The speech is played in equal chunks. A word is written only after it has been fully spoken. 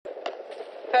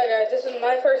Hi guys, this is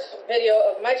my first video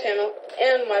of my channel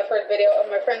and my first video of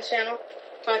my friend's channel,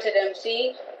 Haunted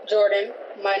MC, Jordan.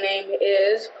 My name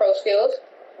is Pro Skills,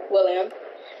 William.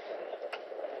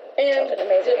 And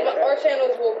our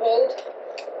channels will hold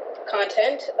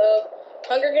content of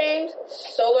Hunger Games,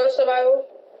 solo survival,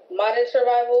 modded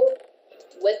survival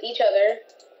with each other.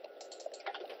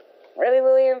 Really,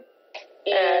 William?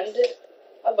 And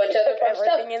a bunch of other fun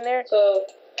stuff. In there? So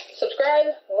subscribe,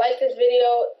 like this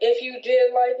video if you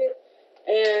did like it,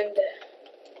 and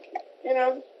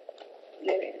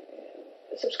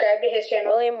subscribe to his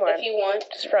channel William, if you want.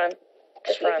 Just run.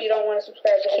 If you don't want to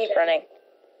subscribe to his keep channel. running.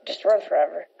 Just run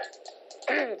forever.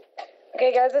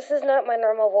 Okay, guys, this is not my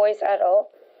normal voice at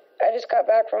all. I just got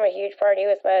back from a huge party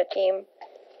with my team,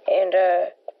 and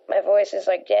my voice is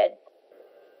like dead.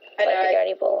 I got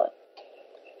Ebola.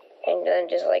 And then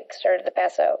just like started to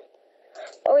pass out.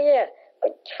 Oh yeah, I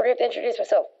forgot to introduce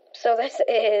myself. So this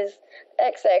is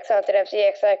XX, Haunted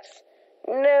MCXX.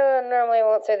 No, normally I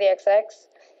won't say the XX,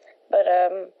 but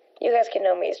you guys can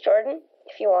know me as Jordan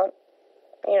if you want.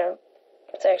 You know,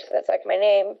 that's like my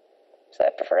name, so I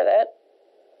prefer that.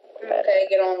 But, okay,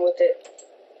 get on with it.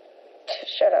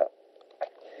 Shut up.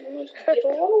 Get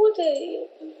on with it.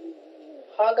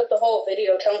 Hog up the whole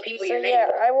video telling people your name. Yeah,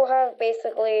 I will have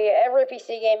basically every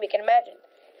PC game you can imagine.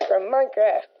 From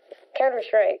Minecraft,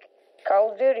 Counter-Strike,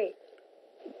 Call of Duty,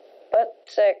 but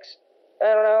 6. I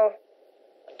don't know.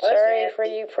 Sorry for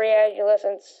you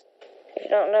pre-adolescents if you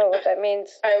don't know what that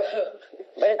means. I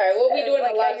will be doing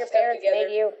like a lot your of stuff parents together.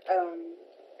 made you.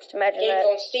 Just imagine games that.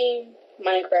 on Steam,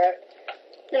 Minecraft,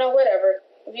 whatever.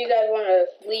 If you guys want to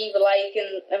leave a like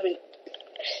and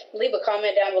leave a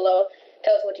comment down below,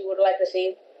 tell us what you would like to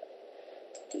see.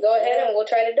 Go ahead and we'll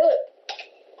try to do it.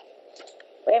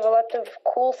 We have a lot of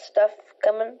cool stuff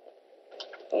coming.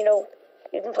 You know,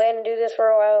 we've been planning to do this for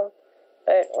a while,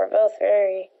 but we're both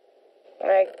very,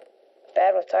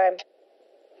 bad with time.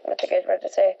 What's a good word to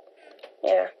say?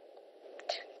 Yeah.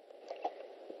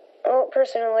 Well,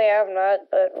 personally, I'm not,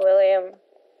 but William,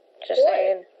 just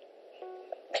saying.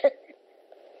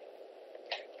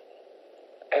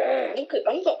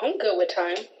 I'm good with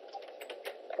time.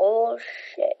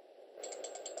 Bullshit.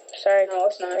 Sorry. No,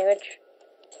 it's not. Language.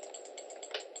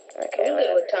 Okay, I'm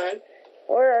good with time.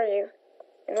 Where are you?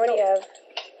 And what do you have?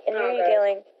 And who are you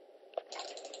killing?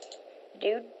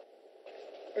 Dude?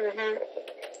 Mm-hmm.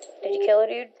 Did you kill a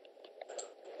dude?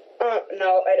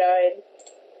 No, I died.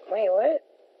 Wait, what?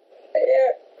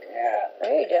 Yeah. No,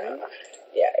 you didn't.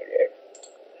 Yeah, I did.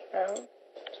 No.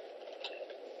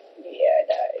 Yeah, I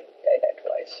died. I died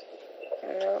twice.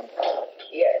 No.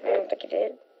 Yeah, I don't think you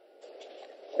did.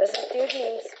 This is a dude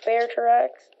named Spare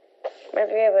T-Rex.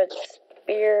 Reminds me of a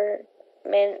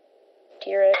spearmint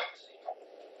T-Rex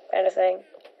kind of thing.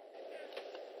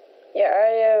 Yeah, I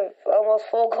have almost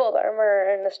full gold armor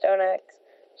and the stone axe.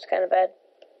 It's kind of bad.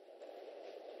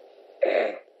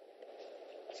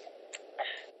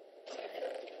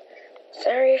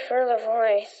 Sorry for the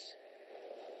voice.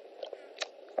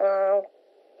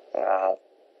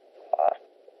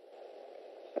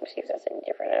 Let me see if that's any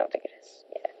different. I don't think it is.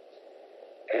 Yeah.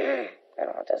 I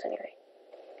don't want those anyway.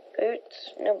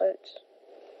 Boots? No boots.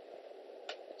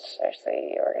 Let's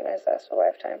actually organize that for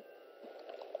lifetime.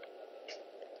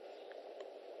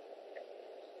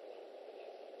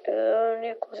 Ooh,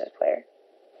 new closest player.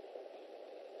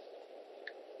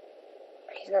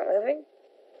 He's not moving?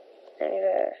 I need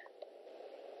to...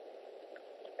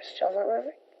 Still not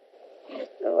moving?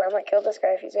 Ooh, I might kill this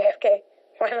guy if he's AFK.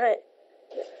 Why not?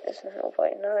 There's no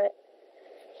point not.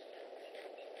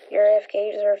 You're AFK,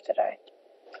 you deserve to die.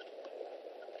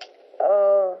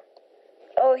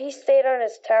 Oh, he stayed on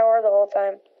his tower the whole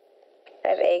time. I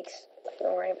have eggs.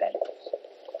 Don't worry about it.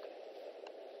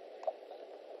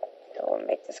 I won't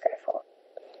make this guy fall.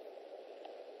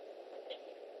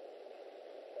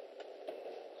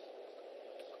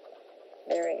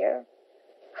 There we go.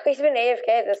 He's been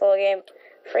AFK this whole game.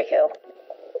 Free kill.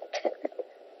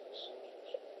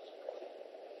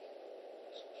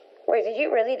 Wait, did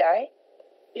you really die?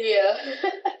 Yeah.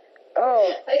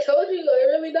 Oh. I told you I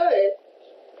really died.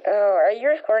 Oh, are you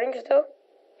recording still?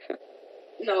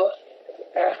 No.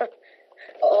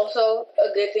 Also, a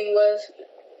good thing was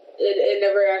it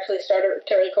never actually started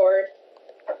to record.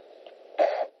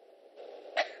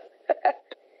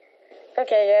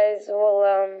 Okay, guys, we'll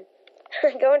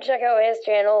go and check out his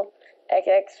channel,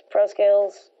 XX Pro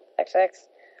Skills XX.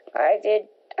 I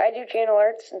do channel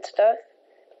arts and stuff.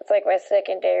 It's like my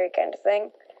secondary kind of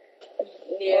thing.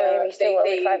 Yeah,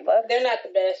 $5. They're not the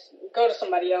best. Go to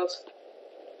somebody else.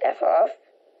 F off.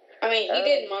 I mean, he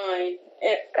did mine.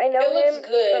 I know it him, looks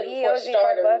good so he for owes me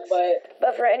starters, $5.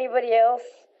 But for anybody else,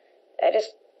 I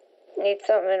just need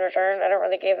something in return. I don't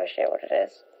really give a shit what it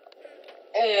is.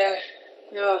 Yeah.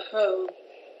 No. Oh.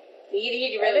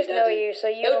 He I really just know doesn't. you, so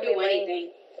you He'll owe me do money.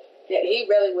 anything. Yeah, he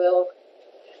really will.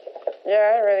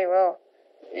 Yeah, I really will.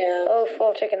 Yeah. Oh,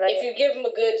 full chicken nugget. If you give him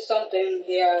a good something,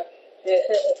 yeah.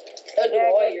 He'll do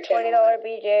all I your get $20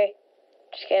 BJ.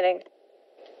 Just kidding.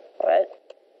 What?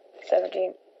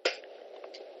 17.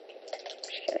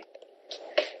 Just kidding.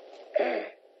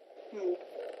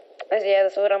 Yeah,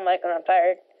 that's what I'm like when I'm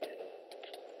tired.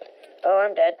 Oh,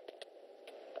 I'm dead.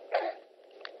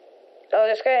 Oh,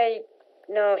 this guy...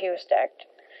 No, he was stacked.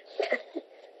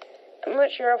 I'm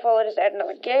not sure if I'll just add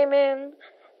another game in,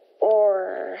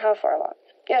 or how far along.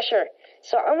 Yeah, sure.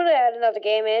 So I'm going to add another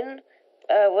game in.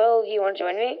 Will, you want to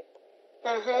join me?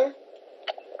 Mm-hmm.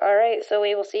 Alright, so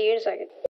we will see you in a second.